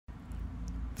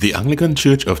The Anglican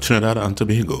Church of Trinidad and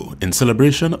Tobago, in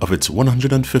celebration of its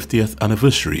 150th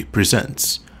anniversary,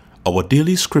 presents our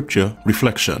daily scripture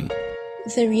reflection.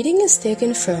 The reading is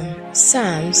taken from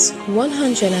Psalms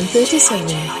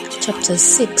 137, chapters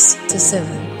 6 to 7.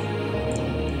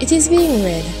 It is being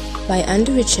read by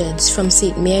Andy Richards from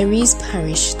St. Mary's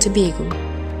Parish, Tobago.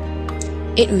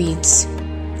 It reads,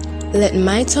 "Let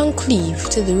my tongue cleave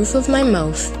to the roof of my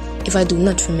mouth if I do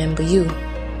not remember you.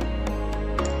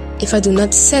 If I do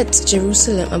not set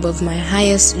Jerusalem above my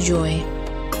highest joy.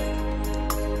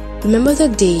 Remember the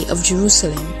day of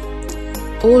Jerusalem,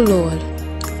 O Lord,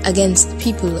 against the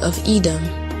people of Edom.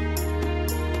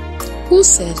 Who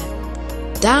said,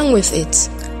 down with it,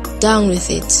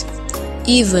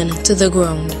 even to the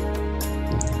ground."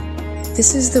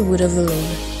 This is the word of the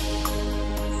Lord.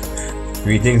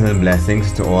 Greetings and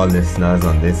blessings to all listeners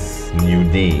on this new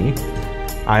day.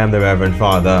 I am the Reverend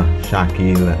Father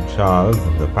Shakil Charles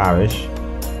of the parish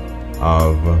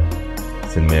of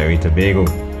St. Mary, Tobago.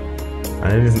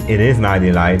 And it is my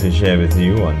delight to share with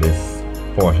you on this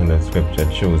portion of scripture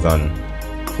chosen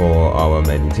for our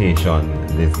meditation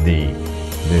this day,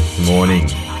 this morning.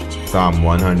 Psalm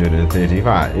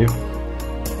 135,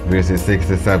 verses 6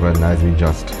 to 7, as we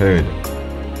just heard.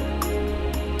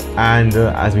 And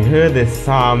as we heard this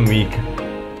psalm,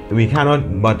 we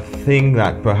cannot but think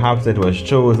that perhaps it was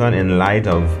chosen in light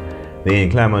of the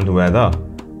inclement weather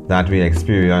that we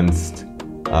experienced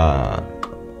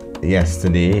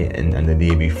yesterday and the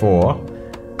day before.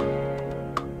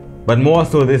 But more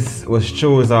so, this was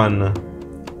chosen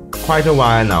quite a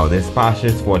while now. This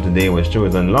passage for today was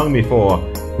chosen long before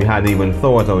we had even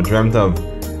thought or dreamt of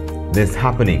this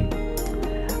happening.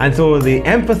 And so the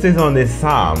emphasis on this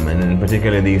psalm, and in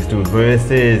particular these two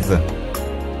verses,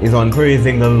 is on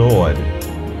praising the Lord.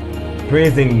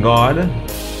 Praising God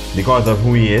because of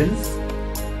who He is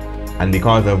and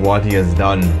because of what He has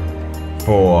done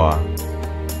for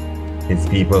His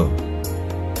people.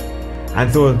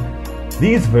 And so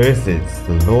these verses,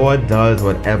 the Lord does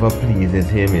whatever pleases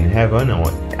Him in heaven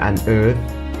and earth,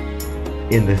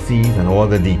 in the seas and all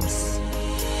the deeps.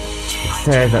 It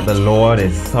says that the Lord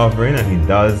is sovereign and He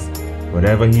does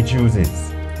whatever He chooses.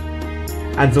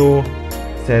 And so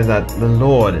it says that the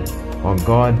Lord or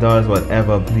God does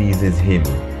whatever pleases Him.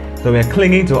 So we're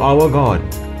clinging to our God,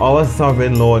 our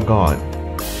sovereign Lord God.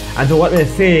 And so what we're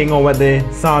saying, or what the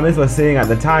psalmist was saying at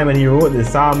the time when he wrote this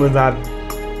psalm, was that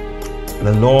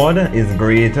the Lord is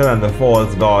greater than the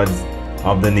false gods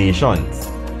of the nations,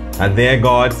 and their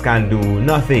gods can do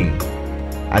nothing.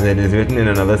 As it is written in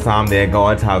another psalm, their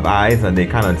gods have eyes and they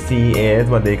cannot see, ears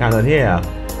but they cannot hear,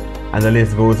 and the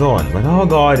list goes on. But our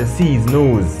God sees,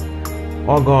 knows.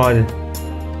 Our God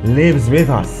lives with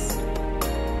us,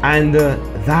 and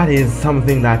that is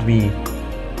something that we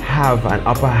have an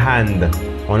upper hand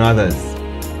on others.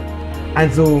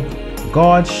 And so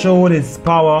God showed His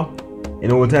power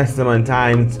in Old Testament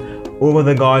times over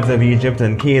the gods of Egypt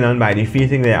and Canaan by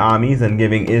defeating their armies and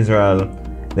giving Israel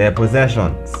their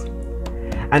possessions.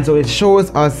 And so it shows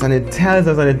us, and it tells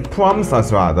us, and it prompts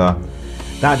us rather,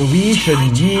 that we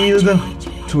should yield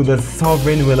to the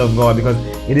sovereign will of God, because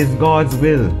it is God's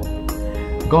will.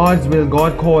 God's will.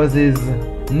 God causes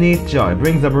nature. He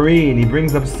brings up rain, He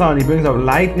brings up sun, He brings up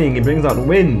lightning, He brings up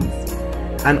winds,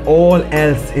 and all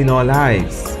else in our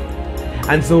lives.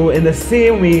 And so in the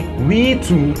same way, we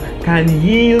too can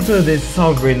yield to this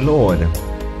sovereign Lord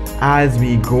as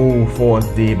we go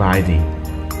forth day by day.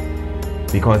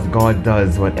 Because God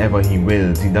does whatever He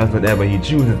wills, He does whatever He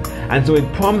chooses. And so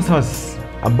it prompts us,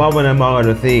 above and among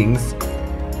other things,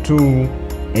 to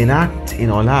enact in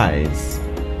our lives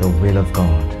the will of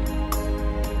God.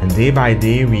 And day by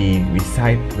day we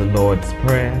recite the Lord's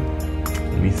Prayer.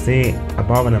 And we say,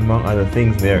 above and among other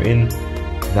things therein,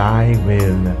 Thy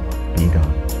will be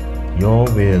done. Your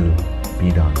will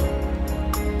be done.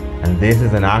 And this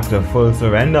is an act of full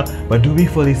surrender. But do we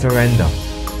fully surrender?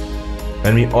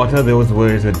 When we utter those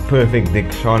words with perfect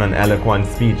diction and eloquent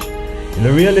speech, in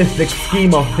the realistic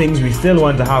scheme of things, we still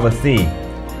want to have a say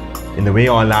in the way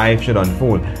our life should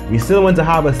unfold. We still want to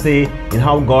have a say in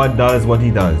how God does what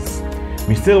He does.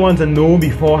 We still want to know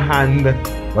beforehand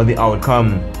what the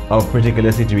outcome of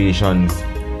particular situations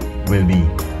will be.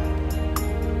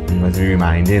 We must be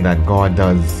reminded that God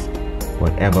does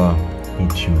whatever He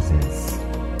chooses.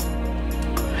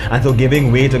 And so giving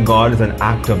way to God is an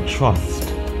act of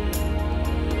trust.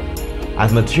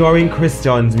 As maturing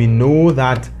Christians, we know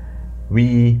that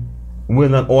we will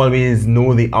not always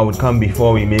know the outcome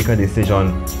before we make a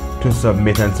decision to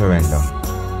submit and surrender.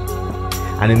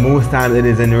 And in most times it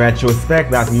is in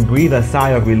retrospect that we breathe a sigh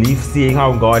of relief, seeing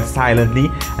how God silently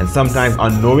and sometimes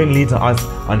unknowingly to us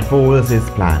unfolds His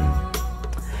plan.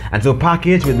 And so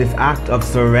packaged with this act of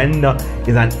surrender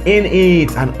is an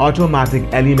innate and automatic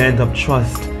element of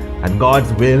trust that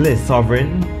God's will is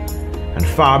sovereign and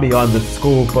far beyond the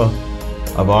scope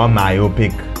of our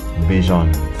myopic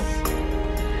visions.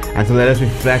 And so let us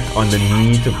reflect on the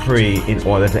need to pray in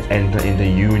order to enter into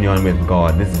union with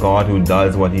God, this God who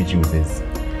does what He chooses.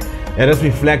 Let us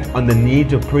reflect on the need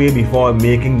to pray before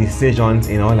making decisions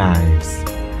in our lives.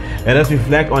 Let us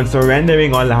reflect on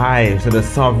surrendering our lives to the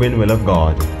sovereign will of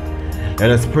God. Let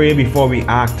us pray before we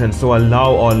act, and so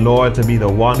allow our Lord to be the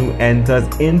one who enters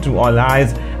into our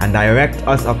lives and direct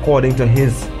us according to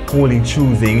His holy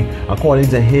choosing, according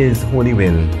to His holy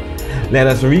will. Let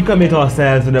us recommit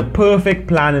ourselves to the perfect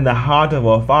plan in the heart of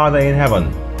our Father in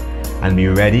heaven and be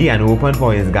ready and open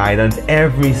for His guidance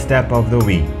every step of the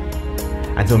way.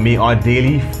 And so may our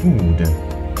daily food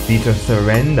be to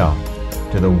surrender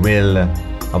to the will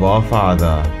of our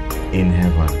Father in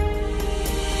heaven.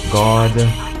 God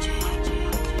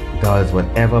does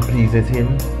whatever pleases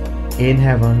Him in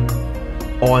heaven,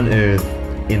 on earth,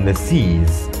 in the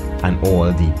seas, and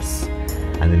all deeps.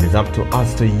 And it is up to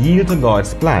us to yield to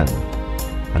God's plan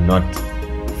and not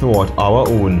thwart our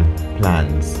own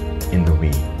plans in the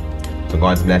way. So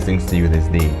God's blessings to you this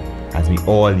day as we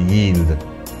all yield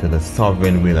to the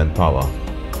sovereign will and power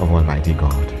of Almighty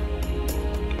God.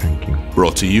 Thank you.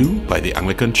 Brought to you by the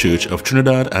Anglican Church of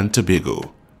Trinidad and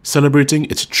Tobago, celebrating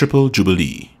its Triple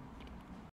Jubilee.